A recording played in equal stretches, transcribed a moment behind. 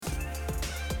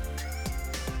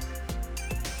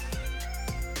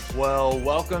Well,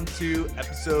 welcome to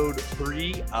episode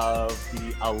 3 of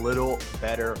the A Little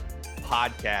Better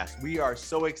podcast. We are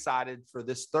so excited for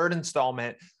this third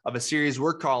installment of a series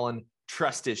we're calling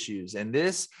Trust Issues. And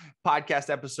this podcast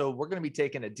episode, we're going to be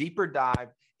taking a deeper dive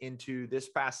into this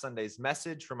past Sunday's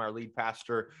message from our lead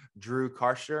pastor, Drew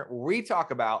Karshner, where we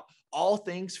talk about all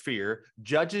things fear,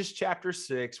 Judges chapter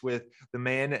 6 with the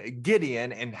man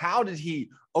Gideon, and how did he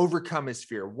overcome his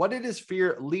fear? What did his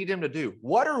fear lead him to do?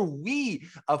 What are we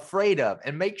afraid of?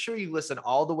 And make sure you listen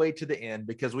all the way to the end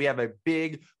because we have a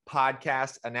big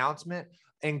podcast announcement,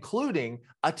 including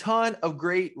a ton of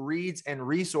great reads and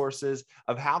resources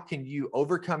of how can you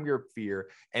overcome your fear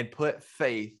and put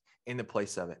faith in the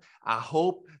place of it. I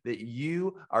hope that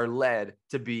you are led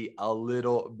to be a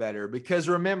little better, because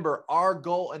remember, our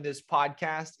goal in this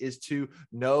podcast is to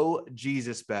know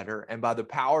Jesus better, and by the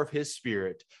power of his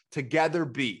Spirit, together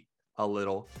be a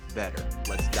little better.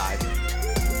 Let's dive in.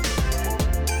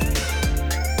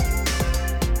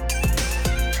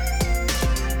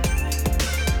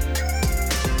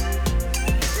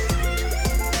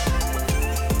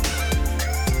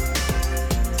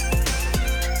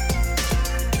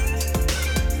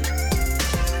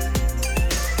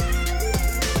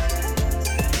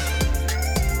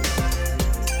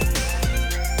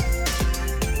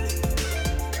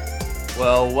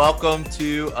 Well, welcome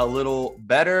to A Little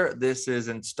Better. This is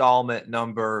installment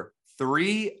number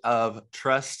 3 of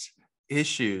Trust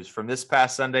Issues. From this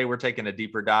past Sunday, we're taking a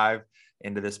deeper dive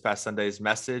into this past Sunday's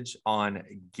message on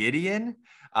Gideon.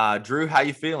 Drew, how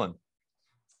you feeling?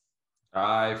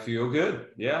 I feel good.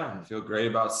 Yeah, I feel great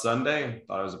about Sunday.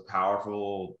 Thought it was a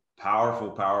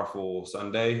powerful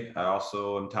Sunday. I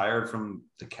also am tired from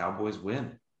the Cowboys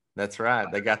win. That's right.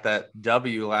 They got that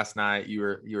W last night.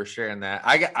 You were sharing that.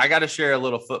 I got to share a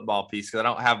little football piece because I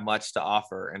don't have much to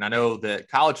offer. And I know that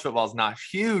college football is not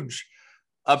huge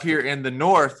up here in the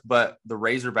North, but the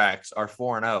Razorbacks are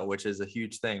 4-0, which is a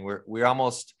huge thing. We're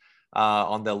almost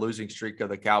on the losing streak of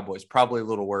the Cowboys, probably a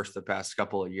little worse the past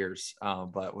couple of years.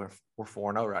 But we're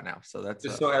 4-0 right now. So that's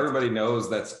just so everybody knows,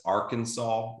 that's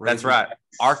Arkansas. That's right.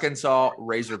 Arkansas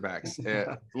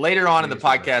Razorbacks. Later on in the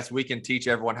podcast, we can teach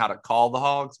everyone how to call the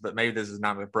Hogs, but maybe this is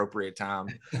not an appropriate time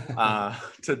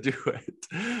to do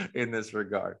it in this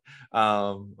regard.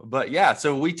 But yeah,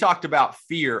 so we talked about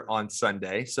fear on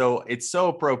Sunday. So it's so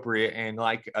appropriate and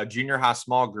like a junior high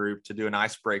small group to do an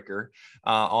icebreaker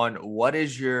on what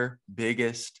is your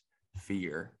biggest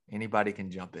fear. Anybody can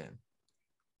jump in.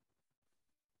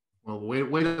 Well,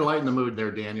 way to lighten the mood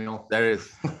there, Daniel. There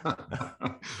is.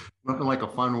 Nothing like a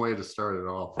fun way to start it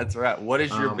off. That's right. What is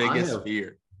your biggest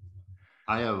fear?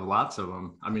 I have lots of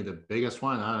them. I mean, the biggest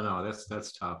one, I don't know.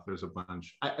 That's tough. There's a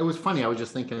bunch. It was funny. I was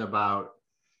just thinking about,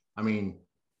 I'm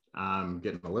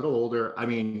getting a little older. I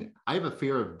mean, I have a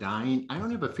fear of dying. I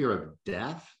don't have a fear of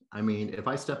death. I mean, if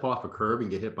I step off a curb and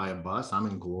get hit by a bus, I'm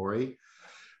in glory.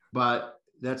 But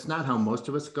that's not how most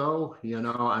of us go.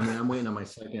 I'm waiting on my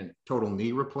second total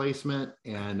knee replacement,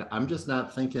 and I'm just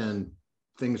not thinking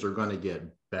things are going to get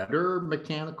better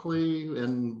mechanically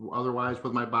and otherwise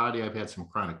with my body. I've had some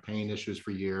chronic pain issues for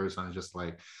years. I'm just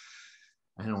like,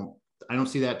 I don't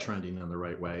see that trending in the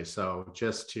right way. So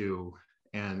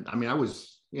I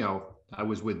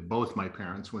was with both my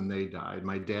parents when they died.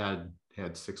 My dad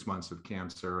had 6 months of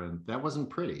cancer, and that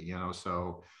wasn't pretty,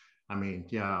 so on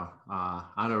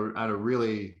a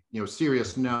really,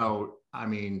 serious note,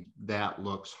 that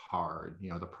looks hard,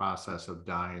 the process of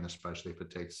dying, especially if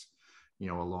it takes, a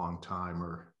long time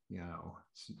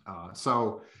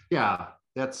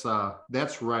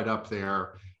that's right up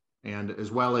there. And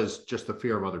as well as just the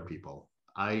fear of other people.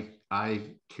 I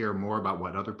care more about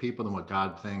what other people than what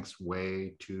God thinks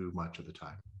way too much of the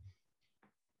time.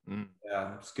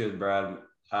 Yeah, that's good, Brad.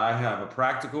 I have a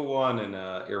practical one and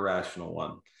an irrational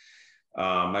one.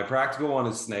 My practical one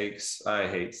is snakes. I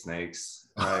hate snakes.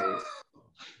 Right?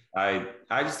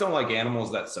 I just don't like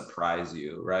animals that surprise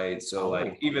you, right?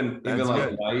 So even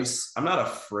like mice, I'm not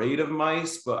afraid of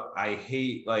mice, but I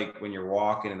hate like when you're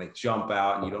walking and they jump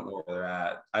out and you don't know where they're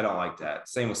at. I don't like that.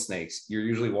 Same with snakes. You're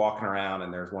usually walking around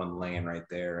and there's one laying right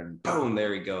there and boom,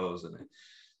 there he goes. And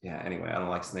anyway, I don't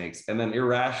like snakes. And then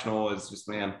irrational is just,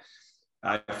 man,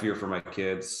 I fear for my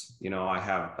kids. I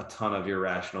have a ton of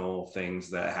irrational things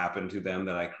that happen to them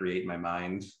that I create in my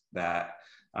mind that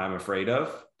I'm afraid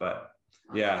of. But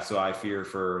yeah, so I fear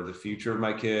for the future of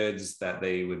my kids, that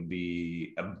they would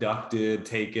be abducted,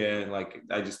 taken.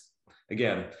 Those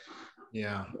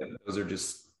are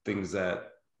just things that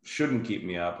shouldn't keep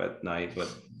me up at night,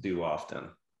 but do often.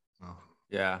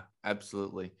 Yeah,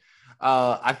 absolutely.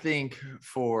 I think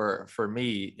for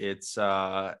me, it's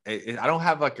I don't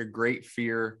have like a great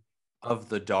fear of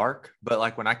the dark, but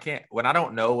like when I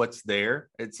don't know what's there,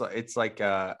 it's like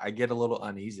I get a little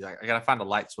uneasy. Like I gotta find a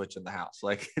light switch in the house.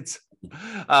 Like it's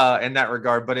in that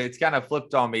regard, but it's kind of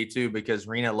flipped on me too, because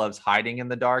Rena loves hiding in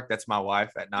the dark. That's my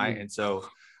wife at night. And so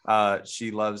she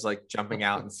loves like jumping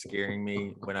out and scaring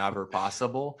me whenever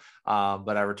possible.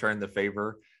 But I return the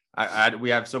favor. We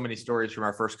have so many stories from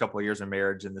our first couple of years of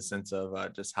marriage in the sense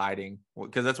of just hiding,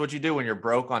 because that's what you do when you're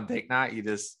broke on date night. You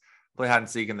just play hide and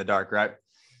seek in the dark, right?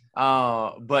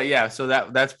 But yeah, so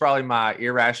that's probably my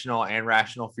irrational and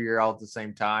rational fear all at the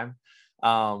same time.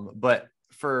 But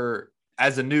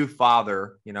as a new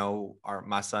father, you know,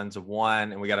 my son's of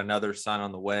 1 and we got another son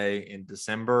on the way in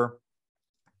December.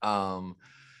 And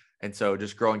so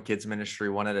just growing kids ministry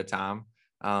one at a time.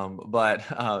 But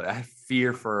I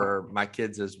fear for my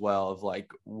kids as well, of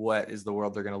like, what is the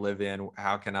world they're going to live in?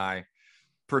 How can I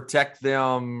protect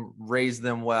them, raise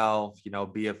them well, you know,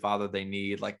 be a father they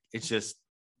need? Like, it's just,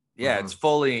 it's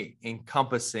fully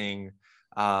encompassing.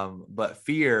 But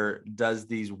fear does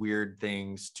these weird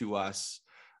things to us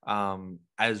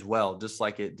as well, just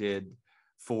like it did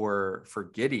for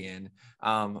Gideon.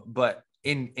 But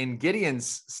in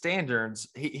Gideon's standards,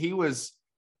 he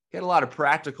had a lot of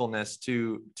practicalness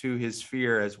to his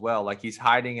fear as well. Like he's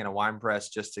hiding in a wine press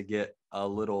just to get a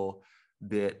little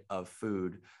bit of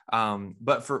food.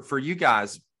 But for you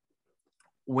guys,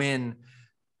 when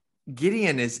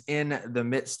Gideon is in the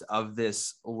midst of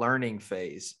this learning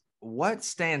phase, what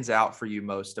stands out for you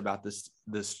most about this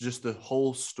just the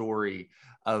whole story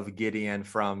of Gideon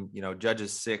from, you know,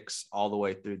 Judges 6 all the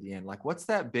way through the end? Like, what's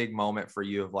that big moment for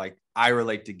you of like, I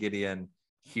relate to Gideon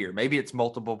here? Maybe it's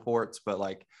multiple points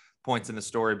in the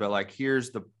story, but like,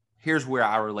 here's where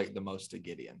I relate the most to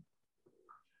Gideon.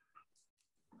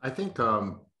 I think,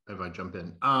 if I jump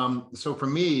in, so for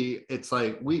me, it's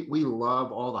like we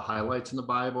love all the highlights in the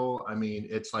Bible. I mean,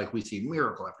 it's like we see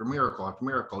miracle after miracle after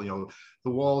miracle. You know,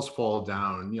 the walls fall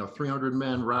down. You know, 300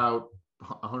 men rout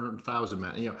 100,000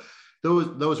 men. You know,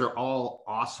 those are all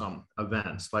awesome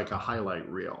events, like a highlight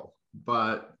reel.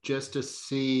 But just to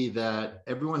see that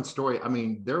everyone's story, I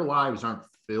mean, their lives aren't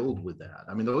filled with that.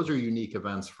 I mean, those are unique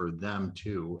events for them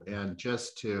too. And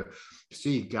just to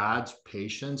see God's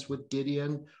patience with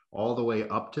Gideon all the way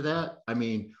up to that, I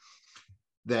mean,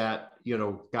 that, you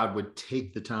know, God would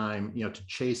take the time, you know, to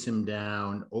chase him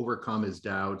down, overcome his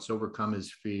doubts, overcome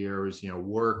his fears, you know,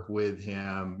 work with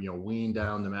him, you know, wean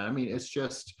down the man. I mean, it's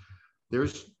just,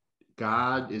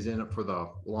 God is in it for the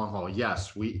long haul.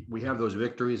 Yes, we have those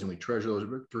victories and we treasure those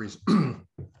victories and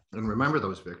remember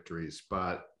those victories,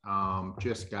 but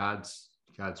just God's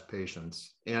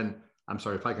patience. And I'm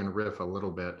sorry if I can riff a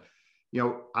little bit. You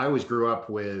know, I always grew up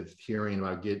with hearing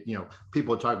about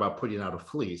people talk about putting out a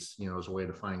fleece, you know, as a way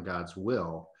to find God's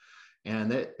will.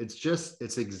 And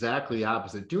it's exactly the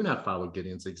opposite. Do not follow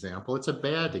Gideon's example. It's a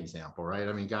bad example, right?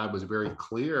 I mean, God was very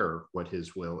clear what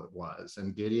his will was,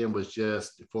 and Gideon was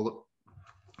just full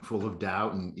of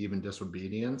doubt and even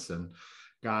disobedience. And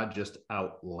God just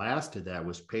outlasted that,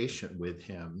 was patient with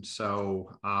him. So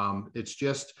it's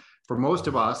just, for most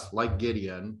of us, like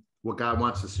Gideon, what God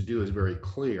wants us to do is very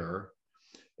clear.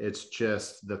 It's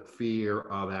just the fear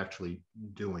of actually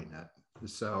doing it.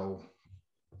 So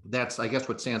that's, I guess,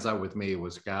 what stands out with me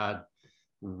was God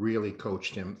really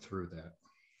coached him through that.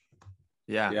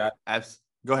 Yeah.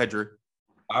 Go ahead, Drew.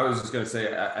 I was just going to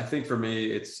say, I think for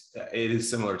me, it is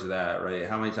similar to that, right?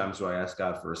 How many times do I ask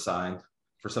God for a sign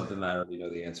for something that I already know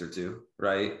the answer to,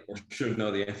 right? Or should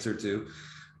know the answer to.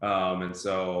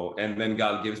 And then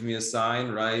God gives me a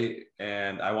sign, right?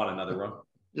 And I want another one,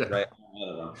 right?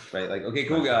 Another one, right? Like, okay,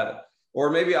 cool, God. Or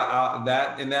maybe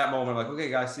that in that moment, I'm like, okay,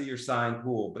 God, I see your sign,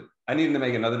 cool. But I need to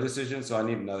make another decision, so I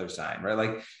need another sign, right?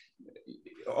 Like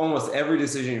almost every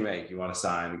decision you make, you want a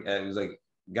sign. And it's like,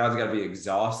 God's got to be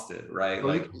exhausted, right?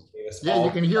 Well, like,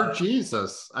 you can hear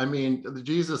Jesus. I mean,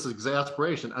 Jesus'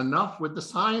 exasperation. Enough with the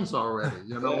signs already,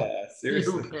 you know. Yeah,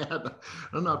 seriously.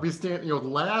 Enough. He's standing, you know,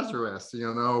 Lazarus.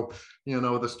 You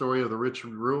know the story of the rich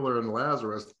ruler and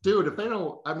Lazarus. Dude, if they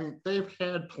don't, I mean, they've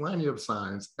had plenty of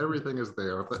signs. Everything is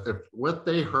there. If what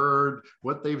they heard,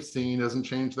 what they've seen, hasn't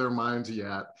changed their minds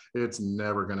yet, it's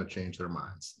never going to change their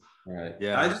minds. Right.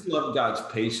 Yeah. I just love God's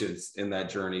patience in that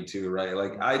journey too, right?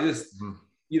 Like I just.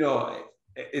 You know,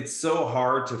 it's so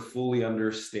hard to fully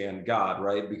understand God,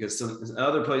 right? Because some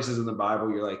other places in the Bible,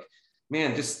 you're like,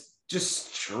 man, just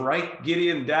strike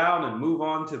Gideon down and move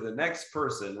on to the next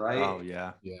person, right? Oh,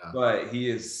 yeah. But he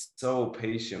is so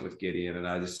patient with Gideon. And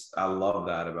I love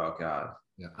that about God.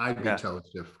 Yeah, I'd be toast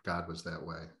if God was that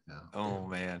way. Yeah. Oh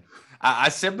man, I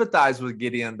sympathize with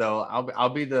Gideon though. I'll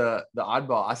be the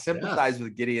oddball. I sympathize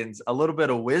with Gideon's a little bit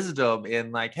of wisdom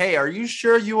in like, hey, are you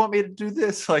sure you want me to do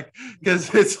this? Like,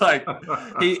 because it's like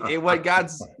what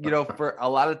God's, for a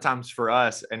lot of times for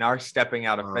us and our stepping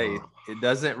out of faith, it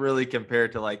doesn't really compare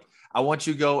to like, I want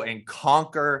you to go and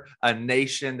conquer a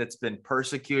nation that's been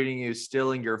persecuting you,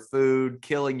 stealing your food,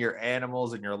 killing your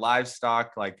animals and your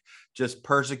livestock, like just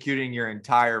persecuting your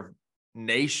entire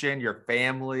nation, your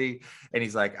family. And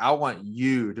he's like, I want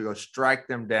you to go strike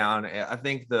them down. And I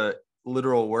think the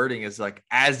literal wording is like,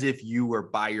 as if you were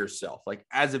by yourself, like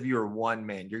as if you were one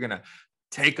man, you're going to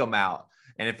take them out.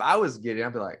 And if I was Gideon,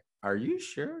 I'd be like, are you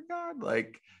sure, God?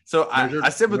 Like, so I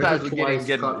sympathize with Gideon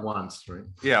getting once, right?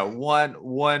 Yeah,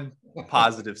 one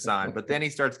positive sign, but then he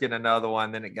starts getting another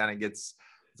one. Then it kind of gets,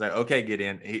 it's like, okay,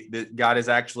 Gideon, God is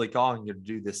actually calling you to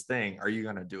do this thing. Are you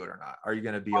going to do it or not? Are you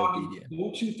going to be obedient?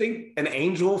 Don't you think an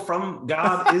angel from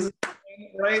God is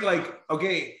right? Like,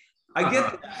 okay, I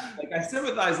get that. Like, I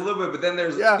sympathize a little bit, but then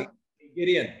there's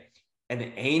Gideon,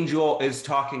 an angel is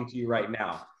talking to you right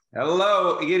now.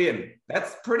 Hello, Gideon.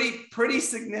 That's pretty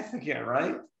significant,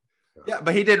 right? Yeah,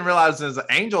 but he didn't realize it was an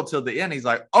angel till the end. He's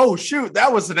like, oh, shoot,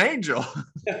 that was an angel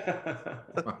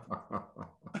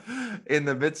in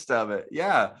the midst of it.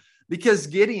 Yeah, because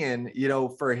Gideon,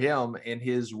 for him in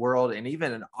his world and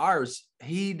even in ours,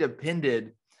 he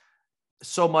depended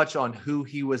so much on who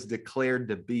he was declared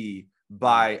to be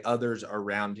by others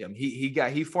around him.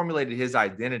 He formulated his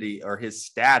identity or his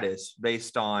status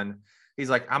based on, he's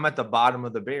like, I'm at the bottom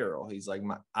of the barrel. He's like,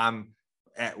 I'm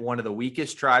at one of the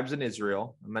weakest tribes in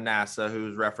Israel, Manasseh,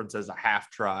 who's referenced as a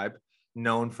half tribe,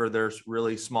 known for their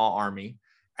really small army.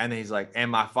 And then he's like,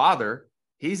 and my father,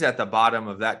 he's at the bottom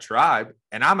of that tribe,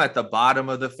 and I'm at the bottom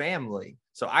of the family.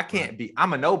 So I can't be,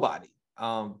 I'm a nobody.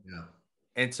 And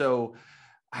so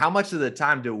how much of the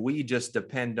time do we just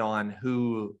depend on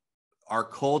who our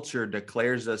culture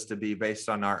declares us to be based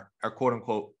on our quote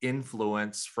unquote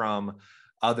influence from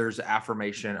others'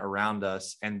 affirmation around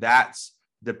us? And that's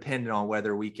dependent on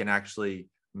whether we can actually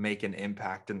make an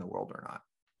impact in the world or not.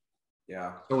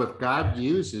 Yeah. So if God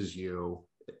uses you,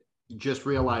 just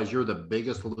realize you're the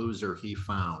biggest loser he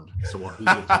found. So he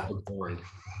gets the glory.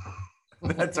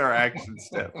 That's our action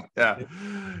step. Yeah.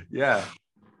 Yeah.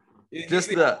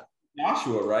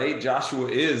 Joshua, right? Joshua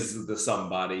is the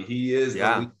somebody. He is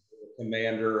the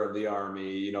commander of the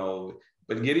army,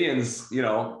 but Gideon's,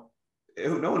 no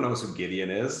one knows who Gideon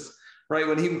is. Right.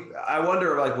 I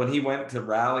wonder, like, when he went to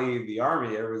rally the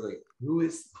army, everyone's like, who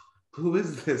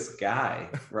is this guy?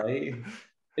 Right.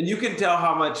 And you can tell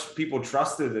how much people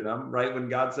trusted in him, right? When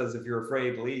God says, if you're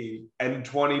afraid, leave. And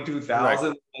 22,000,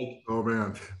 like, oh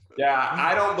man. Yeah,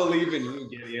 I don't believe in you,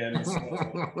 Gideon. So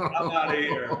I'm out of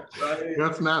here. Right?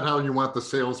 That's not how you want the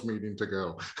sales meeting to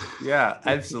go. Yeah,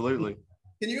 absolutely.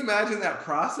 Can you imagine that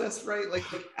process, right? Like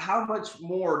how much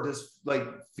more does like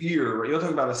fear, right? You're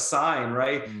talking about a sign,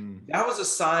 right? That was a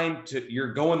sign to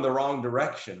you're going the wrong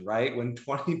direction, right? When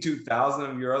 22,000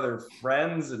 of your other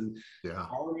friends and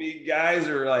army guys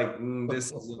are like, this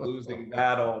is a losing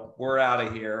battle. We're out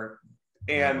of here.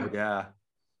 And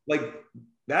like,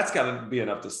 that's got to be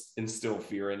enough to instill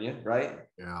fear in you, right?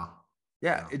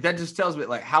 Yeah. That just tells me,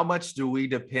 like, how much do we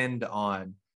depend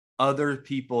on other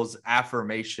people's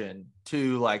affirmation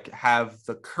to like have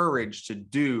the courage to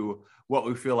do what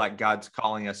we feel like God's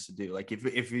calling us to do? Like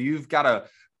if you've got a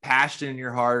passion in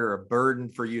your heart or a burden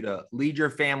for you to lead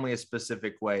your family a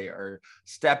specific way or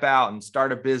step out and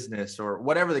start a business or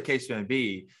whatever the case may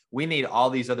be, we need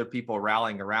all these other people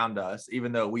rallying around us,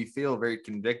 even though we feel very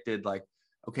convicted, like,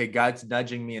 okay, God's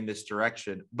nudging me in this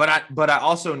direction. But I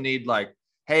also need, like,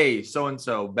 hey,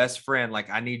 so-and-so, best friend, like,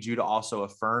 I need you to also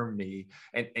affirm me.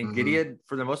 And Gideon,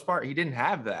 for the most part, he didn't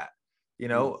have that,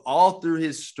 all through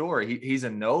his story, he's a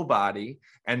nobody.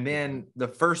 And then the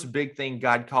first big thing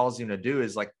God calls him to do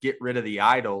is like, get rid of the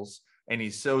idols. And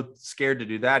he's so scared to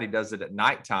do that. He does it at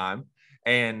nighttime.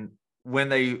 And when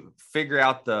they figure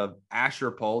out the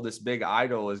Asher pole, this big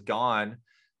idol is gone,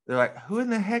 they're like, who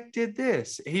in the heck did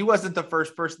this? He wasn't the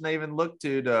first person they even looked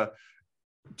to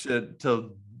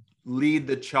lead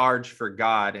the charge for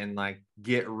God and like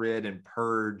get rid and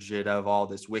purge it of all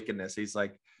this wickedness. He's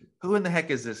like, who in the heck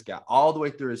is this guy? All the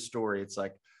way through his story, it's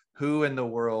like, who in the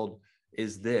world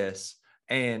is this?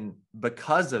 And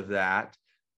because of that,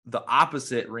 the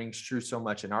opposite rings true so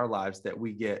much in our lives that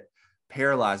we get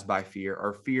paralyzed by fear,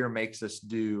 or fear makes us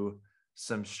do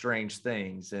some strange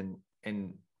things. And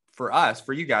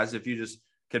for you guys, if you just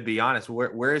could be honest,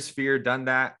 where has fear done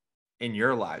that in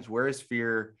your lives? Where is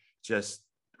fear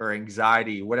or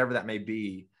anxiety, whatever that may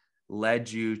be,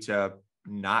 led you to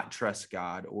not trust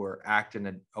God or act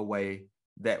in a way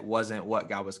that wasn't what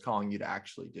God was calling you to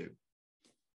actually do?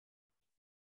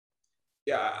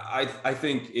 Yeah, I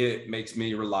think it makes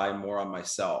me rely more on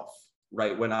myself,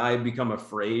 right? When I become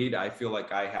afraid, I feel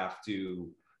like I have to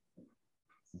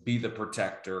be the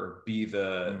protector, be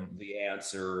the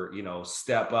answer,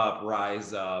 step up,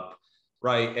 rise up,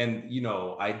 right? And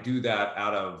I do that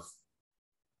out of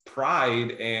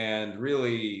pride and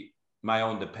really my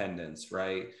own dependence,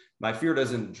 right? My fear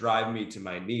doesn't drive me to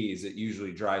my knees, it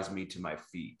usually drives me to my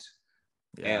feet.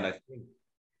 Yeah. And I think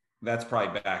that's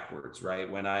probably backwards, right?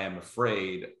 When I am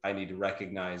afraid, I need to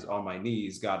recognize on my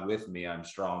knees, God with me, I'm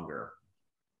stronger.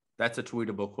 That's a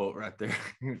tweetable quote right there.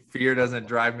 Fear doesn't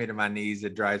drive me to my knees,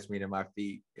 it drives me to my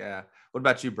feet. Yeah. What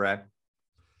about you, Brad?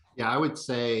 Yeah, I would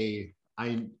say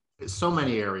so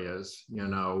many areas,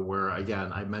 where,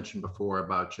 again, I mentioned before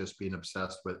about just being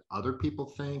obsessed with other people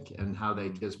think and how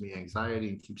that gives me anxiety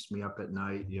and keeps me up at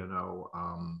night,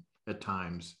 at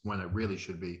times when I really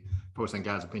should be posting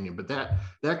God's opinion. But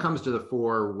that comes to the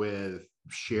fore with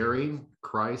sharing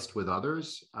Christ with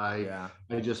others. I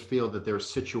just feel that there's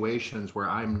situations where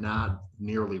I'm not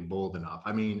nearly bold enough.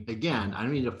 I mean, again, I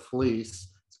don't mean to fleece.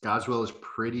 God's will is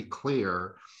pretty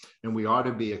clear, and we ought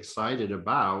to be excited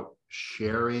about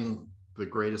sharing the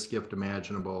greatest gift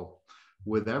imaginable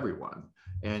with everyone.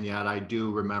 And yet I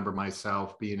do remember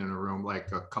myself being in a room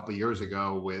like a couple of years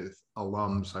ago with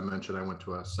alums. I mentioned I went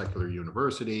to a secular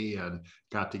university and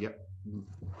got to get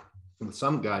with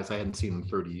some guys I hadn't seen in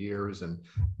 30 years and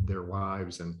their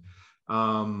wives. And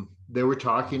they were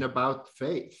talking about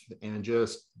faith and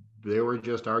they were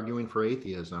just arguing for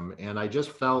atheism. And I just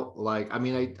felt like, I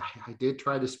mean, I did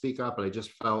try to speak up, but I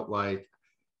just felt like,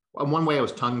 one way I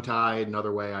was tongue tied,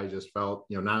 another way I just felt,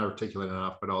 not articulate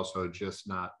enough, but also just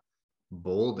not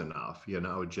bold enough,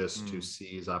 to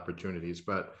seize opportunities.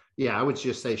 But yeah, I would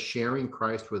just say sharing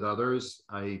Christ with others,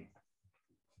 I'm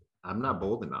not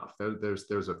bold enough.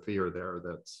 There's a fear there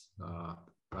that's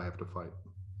I have to fight.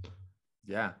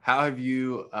 Yeah. How have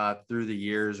you through the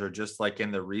years, or just like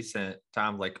in the recent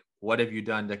time, like what have you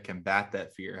done to combat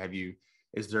that fear?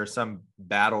 Is there some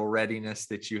battle readiness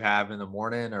that you have in the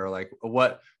morning, or like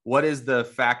what is the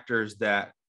factors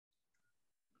that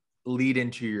lead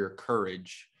into your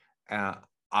courage,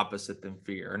 opposite than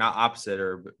fear, or not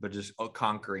opposite, but just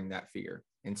conquering that fear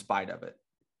in spite of it?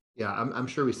 Yeah, I'm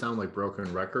sure we sound like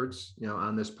broken records,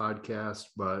 on this podcast,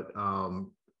 but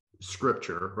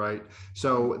scripture, right?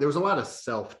 So there was a lot of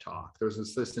self-talk. There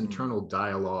was this internal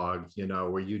dialogue,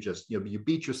 where you just, you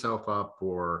beat yourself up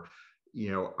or,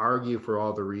 argue for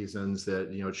all the reasons that,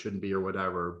 it shouldn't be or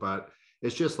whatever. But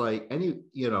it's just like any,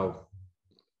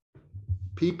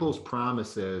 people's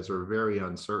promises are very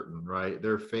uncertain, right?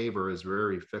 Their favor is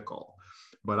very fickle.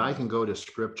 But I can go to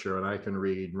scripture and I can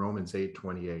read Romans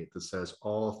 8:28 that says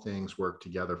all things work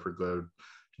together for good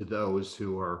to those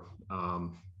who are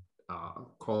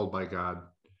called by God.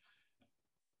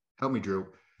 Help me, Drew.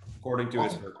 According to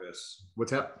his purpose.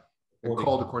 What's that?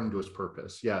 Called according to his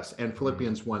purpose. Yes. And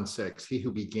Philippians 1:6, he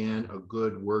who began a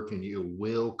good work in you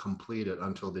will complete it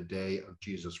until the day of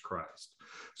Jesus Christ.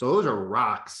 So those are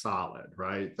rock solid,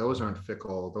 right? Those aren't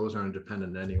fickle. Those aren't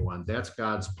dependent on anyone. That's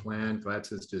God's plan. That's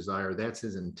his desire. That's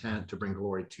his intent to bring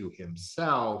glory to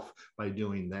himself by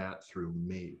doing that through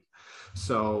me.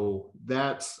 So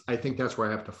I think that's where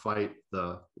I have to fight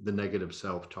the negative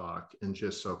self-talk and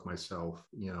just soak myself,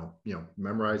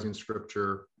 memorizing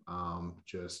scripture,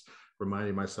 just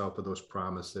reminding myself of those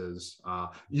promises.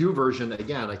 YouVersion,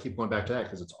 again, I keep going back to that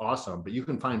because it's awesome, but you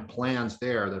can find plans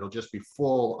there that'll just be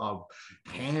full of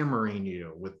hammering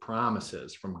you with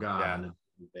promises from God on a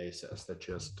basis that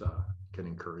just can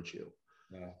encourage you.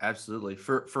 Yeah, absolutely.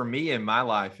 For me in my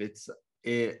life,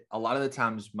 a lot of the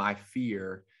times my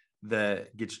fear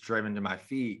that gets driven to my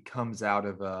feet comes out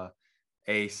of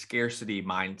a scarcity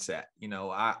mindset.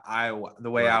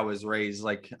 The way I was raised,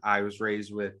 like I was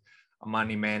raised with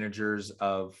money managers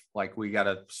of like, we got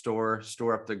to store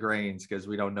up the grains because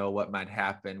we don't know what might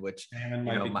happen, which,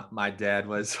 my dad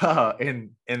was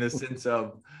in the sense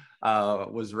of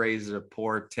was raised in a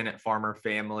poor tenant farmer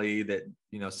family that,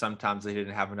 sometimes they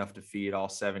didn't have enough to feed all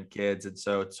 7 kids. And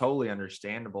so it's totally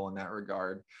understandable in that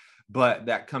regard, but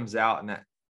that comes out, and that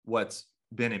what's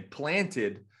been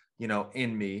implanted,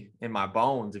 in me, in my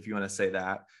bones, if you want to say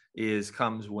that,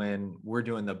 comes when we're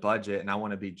doing the budget and I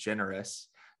want to be generous.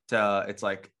 It's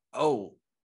like, oh,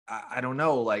 I don't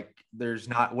know, like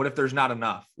what if there's not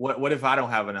enough? What if I don't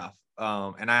have enough?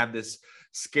 And I have this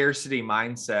scarcity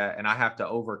mindset, and I have to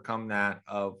overcome that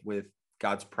with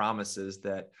God's promises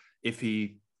that if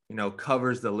he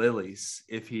covers the lilies,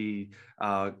 if he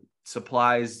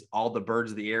supplies all the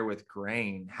birds of the air with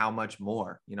grain, how much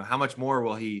more, how much more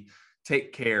will he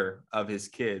take care of his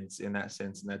kids in that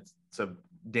sense? And that's a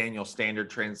Daniel Standard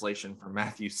translation from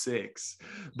Matthew 6.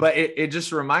 But it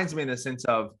just reminds me in the sense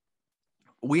of,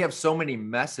 we have so many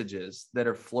messages that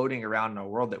are floating around in our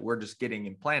world that we're just getting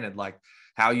implanted, like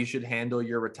how you should handle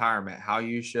your retirement, how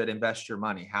you should invest your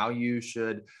money, how you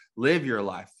should live your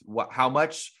life, how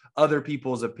much other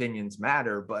people's opinions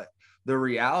matter. But the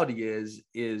reality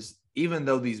is even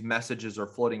though these messages are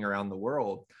floating around the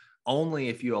world, only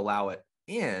if you allow it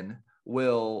in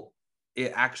will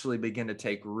it actually begin to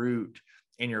take root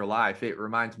in your life. It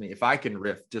reminds me, if I can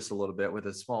riff just a little bit with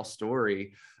a small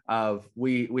story of,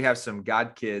 we have some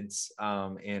God kids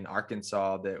in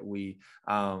Arkansas that we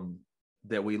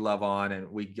love on,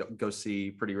 and we go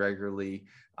see pretty regularly,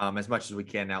 as much as we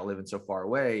can now, living so far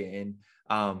away.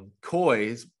 And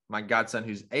Coy, my godson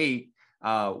who's 8,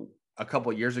 a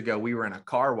couple of years ago, we were in a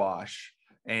car wash,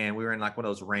 and we were in like one of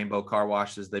those rainbow car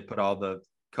washes. They put all the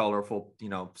colorful,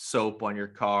 soap on your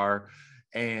car.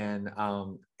 And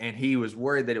he was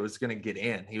worried that it was going to get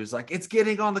in. He was like, it's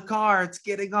getting on the car. It's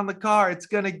getting on the car. It's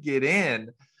going to get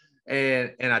in.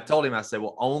 And I told him, I said,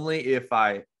 well, only if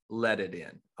I let it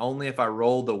in, only if I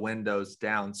roll the windows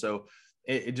down. So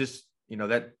it just,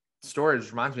 that story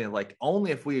just reminds me of, like,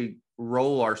 only if we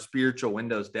roll our spiritual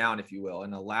windows down, if you will,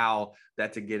 and allow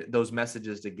that to get those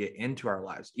messages to get into our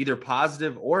lives, either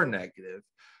positive or negative,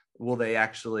 will they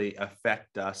actually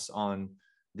affect us on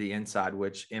the inside,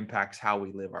 which impacts how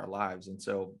we live our lives. And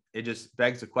so it just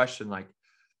begs the question, like,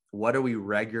 what are we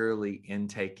regularly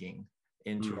intaking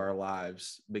into our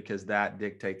lives? Because that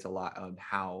dictates a lot on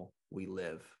how we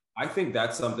live. I think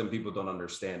that's something people don't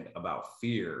understand about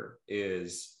fear,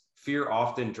 is fear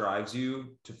often drives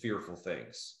you to fearful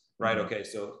things, right? Mm-hmm. Okay.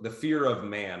 So the fear of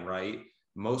man, right?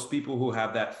 Most people who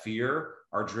have that fear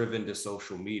are driven to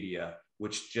social media,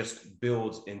 which just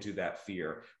builds into that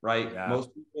fear, right? Yeah.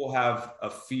 Most people have a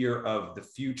fear of the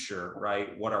future,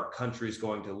 right? What our country is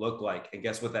going to look like. And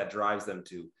guess what that drives them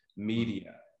to?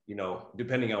 Media,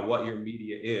 depending on what your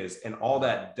media is. And all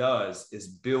that does is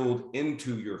build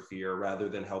into your fear rather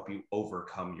than help you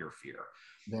overcome your fear.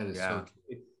 That is so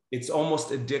true. It's almost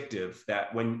addictive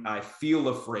that when I feel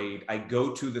afraid, I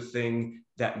go to the thing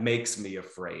that makes me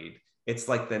afraid. It's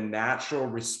like the natural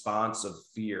response of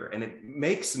fear. And it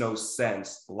makes no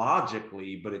sense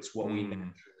logically, but it's what we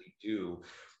naturally do.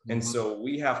 And so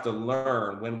we have to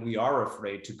learn, when we are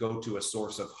afraid, to go to a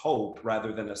source of hope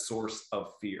rather than a source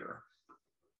of fear.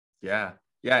 Yeah.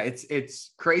 Yeah.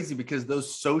 It's crazy, because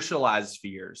those socialized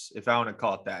fears, if I want to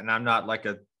call it that, and I'm not like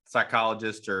a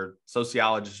psychologist or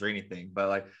sociologist or anything, but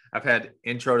like I've had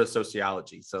intro to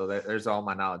sociology, so there's all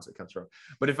my knowledge that comes from.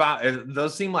 But if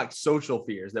those seem like social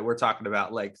fears that we're talking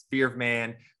about, like fear of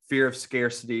man, fear of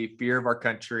scarcity, fear of our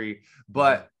country,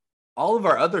 but all of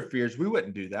our other fears, we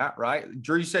wouldn't do that, right?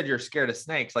 Drew, you said you're scared of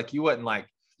snakes. Like, you wouldn't, like,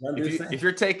 if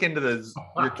you're taking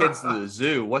your kids to the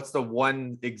zoo, what's the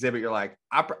one exhibit you're like,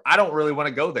 I don't really want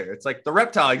to go there? It's like the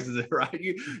reptile exhibit, right?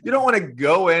 You don't want to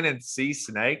go in and see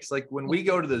snakes. Like, when we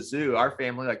go to the zoo, our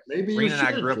family, like, Rena and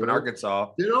I grew up in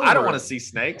Arkansas. I don't want to see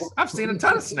snakes. I've seen a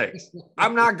ton of snakes.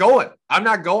 I'm not going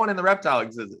in the reptile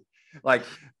exhibit. Like,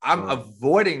 I'm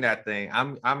avoiding that thing.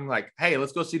 I'm like, hey,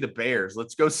 let's go see the bears.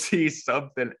 Let's go see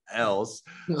something else.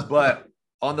 But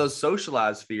on those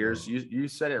socialized fears, you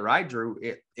said it right, Drew.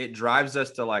 It drives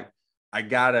us to, like, I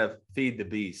gotta feed the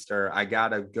beast, or I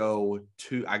go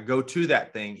to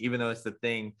that thing, even though it's the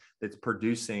thing that's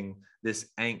producing this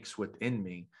angst within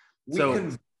me. We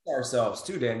convince ourselves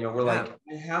too, Daniel. We're like,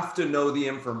 I have to know the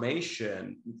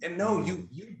information, and no, you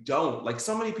don't. Like,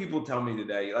 so many people tell me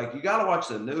today, like, you gotta watch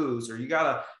the news, or you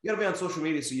gotta be on social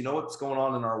media so you know what's going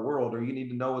on in our world, or you need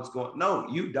to know what's going. No,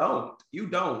 you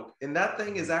don't, and that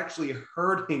thing is actually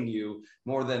hurting you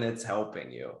more than it's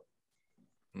helping you.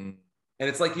 And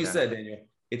it's like you said, Daniel,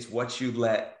 it's what you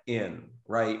let in,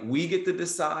 right? We get to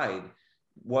decide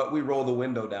what we roll the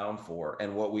window down for,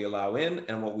 and what we allow in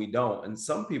and what we don't. And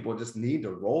some people just need to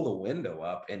roll the window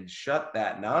up and shut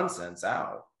that nonsense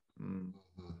out.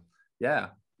 Yeah.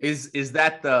 Is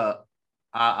that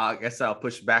I guess I'll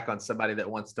push back on somebody that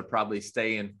wants to probably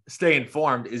stay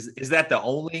informed. Is that the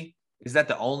only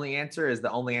answer? Is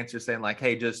the only answer saying, like,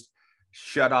 hey, just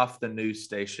shut off the news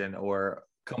station or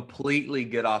completely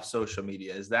get off social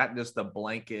media? Is that just the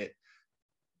blanket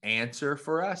answer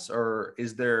for us, or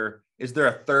is there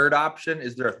a third option?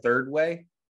 Is there a third way?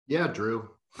 Yeah, Drew.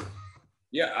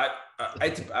 Yeah, I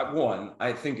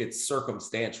think it's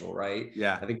circumstantial, right?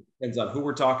 Yeah, I think it depends on who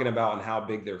we're talking about and how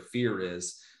big their fear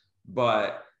is.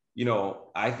 But you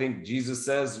know, I think Jesus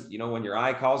says, you know, when your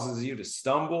eye causes you to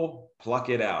stumble, pluck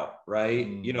it out, right?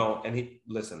 You know, and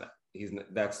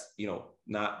that's, you know,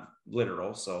 not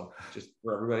literal. So just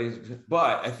for everybody,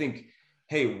 but I think,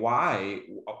 hey,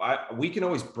 we can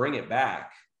always bring it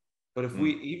back. But if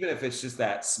even if it's just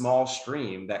that small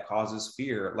stream that causes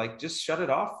fear, like just shut it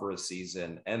off for a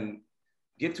season and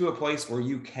get to a place where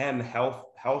you can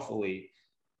healthily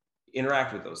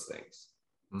interact with those things.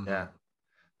 Yeah.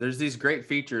 There's these great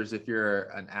features if you're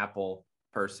an Apple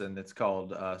person that's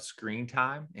called screen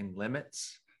time and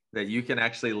limits, that you can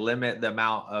actually limit the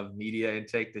amount of media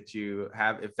intake that you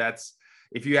have.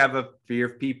 If you have a fear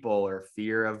of people or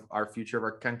fear of our future of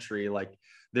our country, like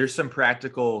there's some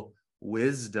practical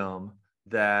wisdom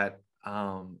that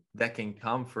can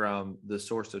come from the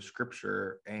source of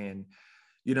scripture. And,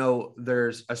 you know,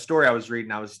 there's a story I was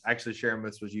reading, I was actually sharing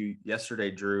this with you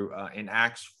yesterday, Drew, in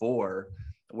Acts 4,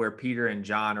 where Peter and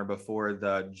John are before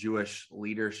the Jewish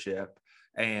leadership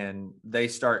and they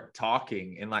start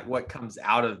talking, and like what comes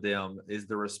out of them is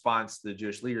the response to the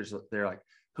Jewish leaders. They're like,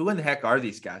 who in the heck are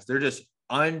these guys? They're just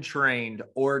untrained,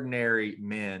 ordinary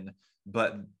men,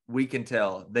 but we can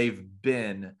tell they've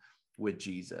been with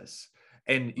Jesus.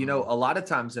 And, you know, a lot of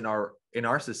times in our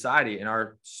society, in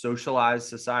our socialized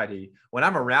society, when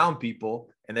I'm around people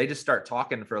and they just start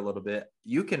talking for a little bit,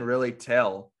 you can really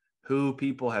tell who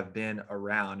people have been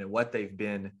around and what they've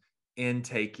been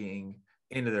intaking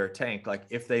into their tank. Like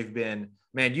if they've been,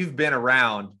 man, you've been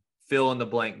around fill in the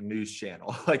blank news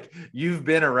channel, like you've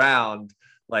been around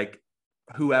like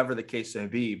whoever the case may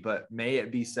be, but may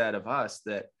it be said of us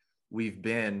that we've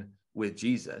been with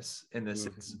Jesus in this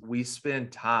sense. We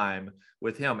spend time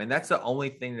with him. And that's the only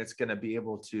thing that's going to be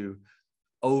able to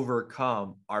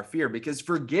overcome our fear. Because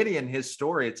for Gideon, his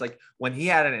story, it's like when he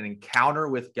had an encounter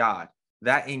with God,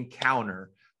 that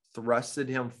encounter thrusted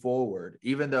him forward,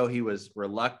 even though he was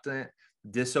reluctant,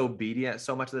 disobedient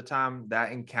so much of the time.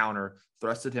 That encounter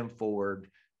thrusted him forward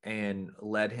and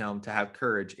led him to have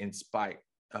courage in spite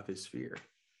of his fear.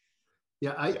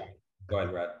 Yeah, Go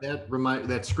ahead, Brad.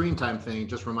 That screen time thing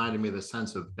just reminded me of the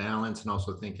sense of balance, and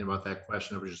also thinking about that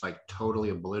question of just like totally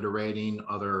obliterating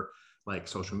other like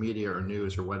social media or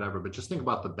news or whatever, but just think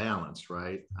about the balance,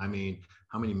 right? I mean,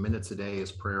 how many minutes a day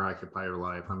is prayer occupy your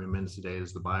life? How many minutes a day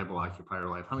does the Bible occupy your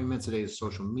life? How many minutes a day does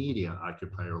social media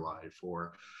occupy your life,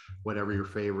 or whatever your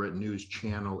favorite news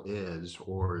channel is,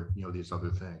 or, you know, these other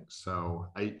things. So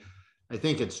I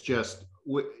think it's just,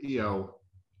 you know,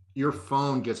 your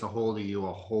phone gets a hold of you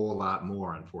a whole lot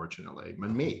more, unfortunately,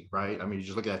 than me, right? I mean, you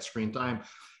just look at that screen time,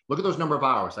 look at those number of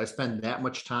hours. I spend that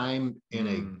much time in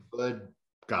a good,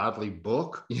 godly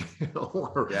book, you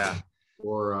know, or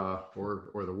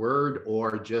the word,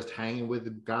 or just hanging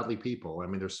with godly people. I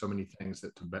mean, there's so many things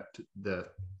that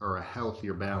are a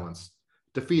healthier balance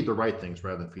to feed the right things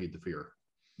rather than feed the fear.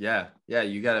 Yeah.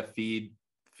 You got to feed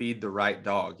the right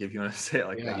dog, if you want to say it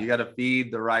like that. You got to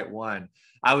feed the right one.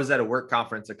 I was at a work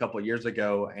conference a couple of years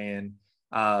ago, and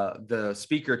the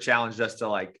speaker challenged us to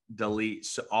like delete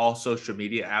all social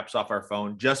media apps off our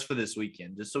phone just for this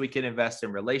weekend, just so we can invest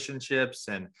in relationships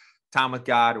and time with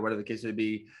God, or whatever the case may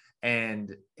be.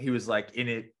 And he was like,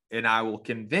 and I will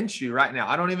convince you right now,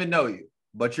 I don't even know you,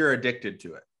 but you're addicted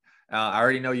to it. I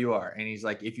already know you are. And he's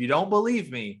like, if you don't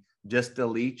believe me, just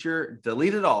delete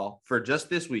it all for just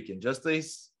this weekend, just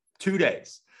these 2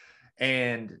 days,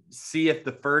 and see if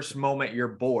the first moment you're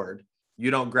bored, you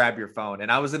don't grab your phone.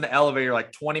 And I was in the elevator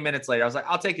like 20 minutes later. I was like,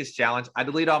 I'll take his challenge. I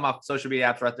delete all my social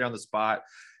media apps right there on the spot.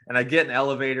 And I get in the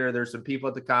elevator. There's some people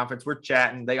at the conference. We're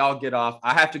chatting. They all get off.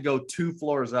 I have to go 2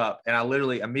 floors up. And I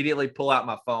literally immediately pull out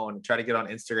my phone and try to get on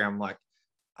Instagram. I'm like,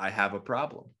 I have a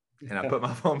problem. And I put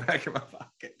my phone back in my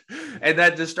pocket. And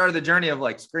that just started the journey of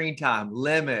like screen time,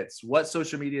 limits. What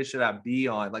social media should I be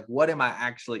on? Like, what am I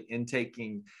actually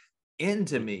intaking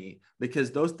into me?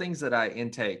 Because those things that I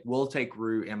intake will take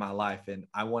root in my life. And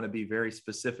I want to be very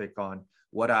specific on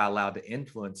what I allow to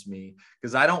influence me,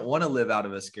 because I don't want to live out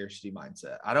of a scarcity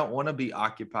mindset. I don't want to be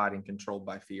occupied and controlled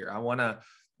by fear. I want to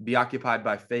be occupied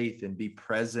by faith and be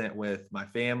present with my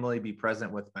family, be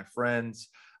present with my friends,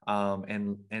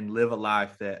 and live a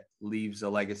life that leaves a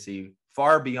legacy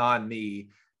far beyond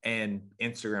me and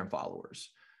Instagram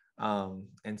followers.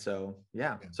 And so,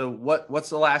 yeah. So what's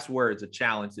the last words, a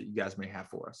challenge that you guys may have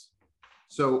for us?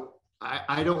 So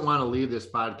I don't want to leave this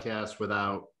podcast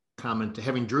without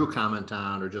having Drew comment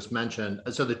on, or just mention.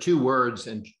 So the 2 words,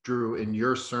 and Drew, in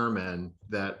your sermon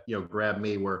that, you know, grabbed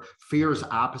me were fear's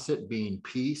opposite being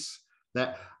peace.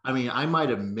 That, I mean, I might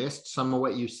have missed some of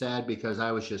what you said because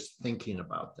I was just thinking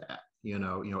about that.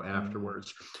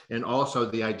 afterwards. And also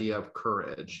the idea of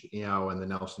courage, and the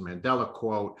Nelson Mandela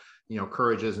quote,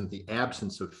 courage isn't the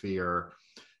absence of fear.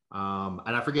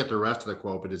 And I forget the rest of the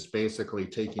quote, but it's basically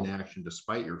taking action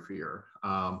despite your fear.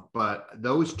 But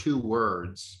those two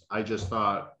words, I just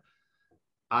thought,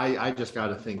 I just got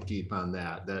to think deep on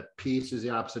that peace is the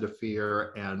opposite of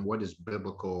fear. And what does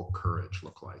biblical courage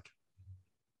look like?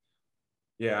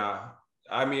 Yeah.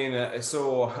 I mean,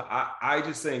 so I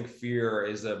just think fear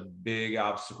is a big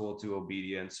obstacle to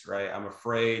obedience, right? I'm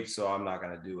afraid, so I'm not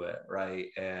going to do it, right?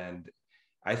 And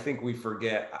I think we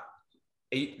forget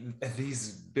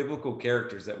these biblical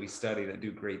characters that we study that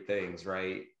do great things,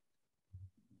 right?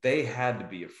 They had to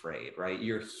be afraid, right?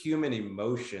 Your human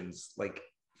emotions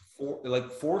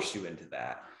force you into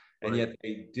that. And yet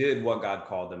they did what God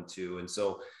called them to. And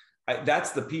so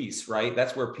that's the peace, right?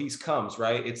 That's where peace comes,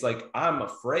 right? It's like, I'm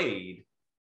afraid,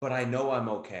 but I know I'm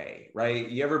okay, right?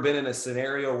 You ever been in a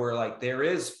scenario where like there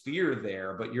is fear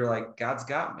there, but you're like, God's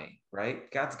got me, right?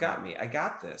 God's got me. I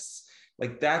got this.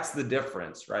 Like, that's the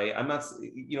difference, right? I'm not,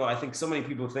 I think so many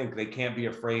people think they can't be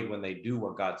afraid when they do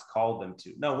what God's called them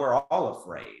to. No, we're all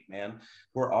afraid, man.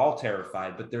 We're all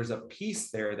terrified, but there's a peace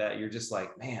there that you're just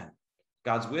like, man,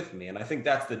 God's with me. And I think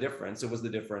that's the difference. It was the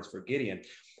difference for Gideon.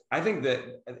 I think that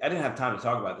I didn't have time to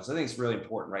talk about this. I think it's really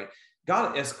important, right?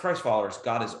 God, as Christ followers,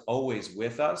 God is always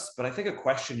with us. But I think a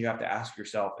question you have to ask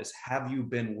yourself is, have you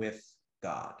been with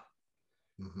God?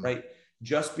 Mm-hmm. Right?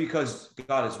 Just because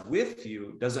God is with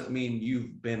you doesn't mean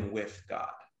you've been with God.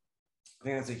 I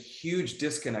think that's a huge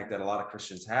disconnect that a lot of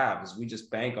Christians have, is we just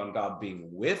bank on God being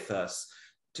with us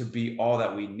to be all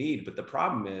that we need. But the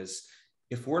problem is,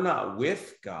 if we're not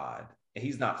with God and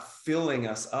he's not filling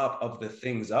us up of the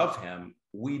things of him,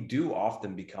 we do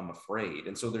often become afraid.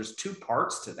 And so there's two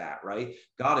parts to that, right?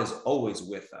 God is always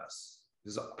with us.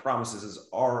 His promises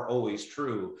are always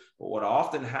true. But what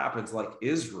often happens, like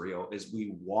Israel, is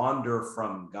we wander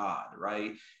from God,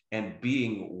 right? And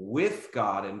being with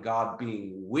God and God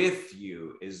being with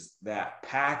you is that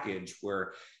package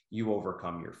where you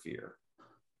overcome your fear.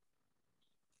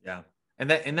 Yeah.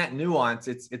 And that nuance,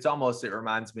 it's almost, it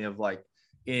reminds me of like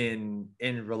in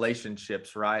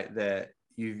relationships, right? That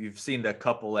you've seen the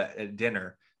couple at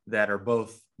dinner that are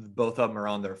both of them are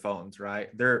on their phones, right?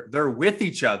 They're with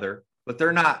each other, but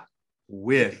they're not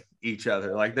with each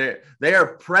other. Like they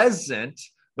are present,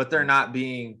 but they're not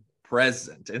being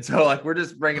present. And so like, we're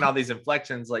just bringing all these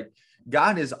inflections. Like,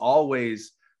 God is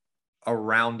always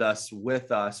around us,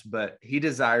 with us, but he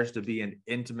desires to be an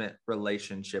intimate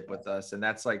relationship with us. And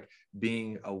that's like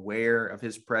being aware of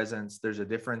his presence. There's a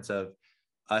difference of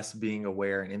us being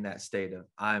aware and in that state of,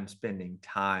 I'm spending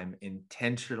time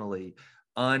intentionally,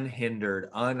 unhindered,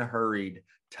 unhurried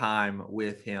time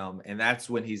with him. And that's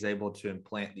when he's able to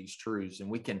implant these truths, and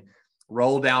we can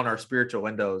roll down our spiritual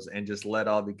windows and just let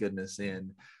all the goodness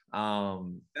in.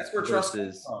 That's where trust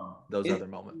is, those other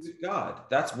moments. God,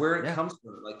 that's where it comes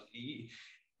from. Like,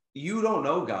 you don't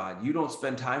know God, you don't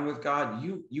spend time with God,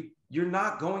 you're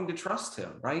not going to trust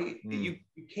him, right? You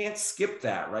can't skip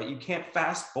that, right? You can't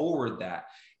fast forward that.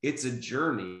 It's a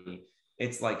journey.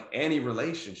 It's like any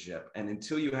relationship. And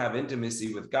until you have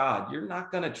intimacy with God, you're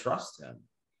not going to trust him.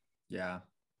 Yeah.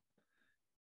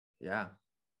 Yeah.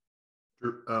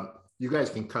 You guys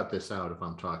can cut this out if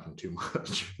I'm talking too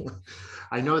much.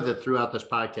 I know that throughout this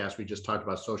podcast, we just talked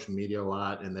about social media a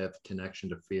lot and that connection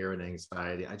to fear and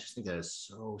anxiety. I just think that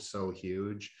is so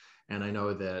huge. And I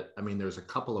know that, I mean, there's a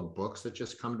couple of books that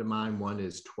just come to mind. One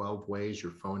is 12 Ways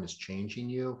Your Phone is Changing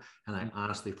You. And I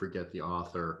honestly forget the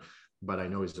author, but I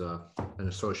know he's an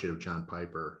associate of John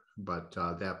Piper. But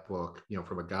that book,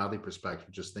 from a godly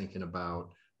perspective, just thinking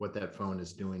about what that phone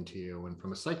is doing to you. And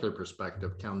from a secular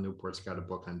perspective, Cal Newport's got a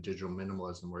book on digital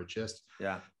minimalism where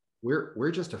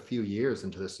we're just a few years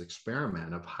into this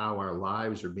experiment of how our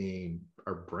brains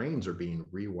are being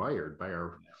rewired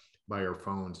by our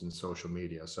phones and social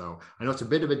media. So I know it's a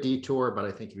bit of a detour, but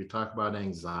I think if you talk about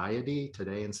anxiety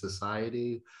today in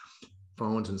society,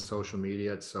 phones and social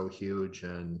media, it's so huge.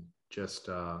 And just,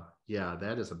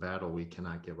 that is a battle we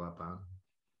cannot give up on.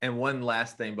 And one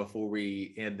last thing before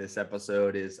we end this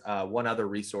episode is one other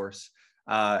resource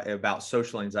about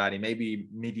social anxiety. Maybe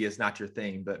media is not your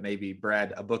thing, but maybe,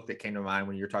 Brad, a book that came to mind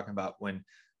when you're talking about when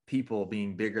people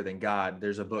being bigger than God.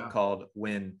 There's a book called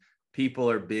When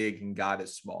People Are Big and God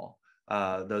is Small.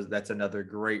 That's another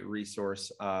great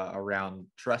resource around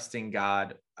trusting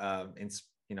God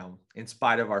in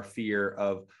spite of our fear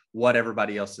of what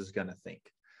everybody else is going to think.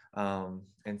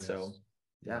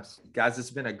 Yes, guys, it's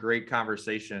been a great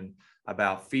conversation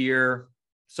about fear,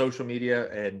 social media,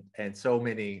 and so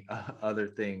many other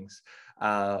things.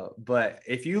 But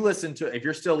if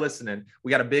you're still listening,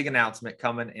 we got a big announcement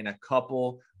coming in a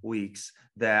couple weeks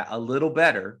that A Little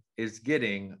Better is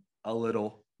getting a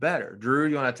little better. Drew,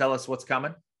 you want to tell us what's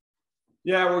coming?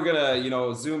 Yeah, we're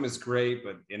gonna, Zoom is great,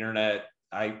 but internet,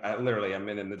 I literally, I'm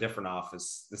in a different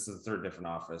office. This is the third different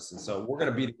office. And so we're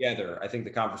going to be together. I think the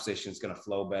conversation is going to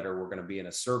flow better. We're going to be in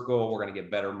a circle. We're going to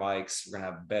get better mics. We're going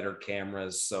to have better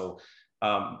cameras. So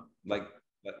like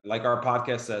our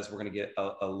podcast says, we're going to get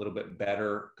a little bit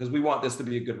better because we want this to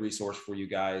be a good resource for you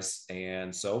guys.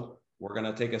 And so we're going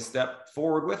to take a step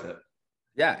forward with it.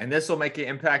 Yeah. And this will make an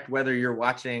impact whether you're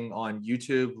watching on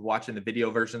YouTube, watching the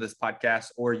video version of this podcast,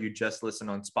 or you just listen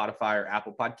on Spotify or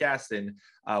Apple Podcasts. And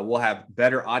we'll have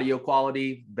better audio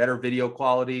quality, better video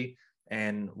quality,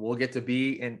 and we'll get to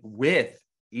be with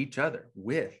each other,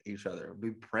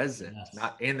 be present, yes.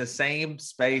 Not in the same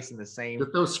space, in the same.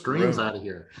 Get those screens room. Out of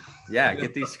here. Yeah,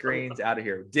 get these screens out of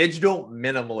here. Digital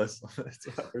minimalism. That's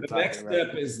what we're the talking next about.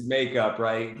 Step is makeup,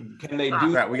 right? Can they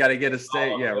do? Right, we got to get a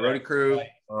state. Yeah, Roadie Crew.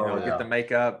 Right. Get the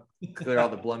makeup, clear all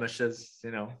the blemishes.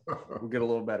 We'll get a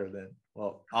little better then.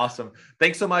 Well, awesome.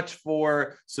 Thanks so much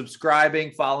for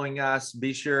subscribing, following us.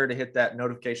 Be sure to hit that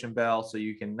notification bell so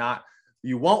you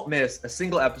won't miss a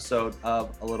single episode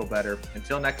of A Little Better.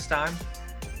 Until next time,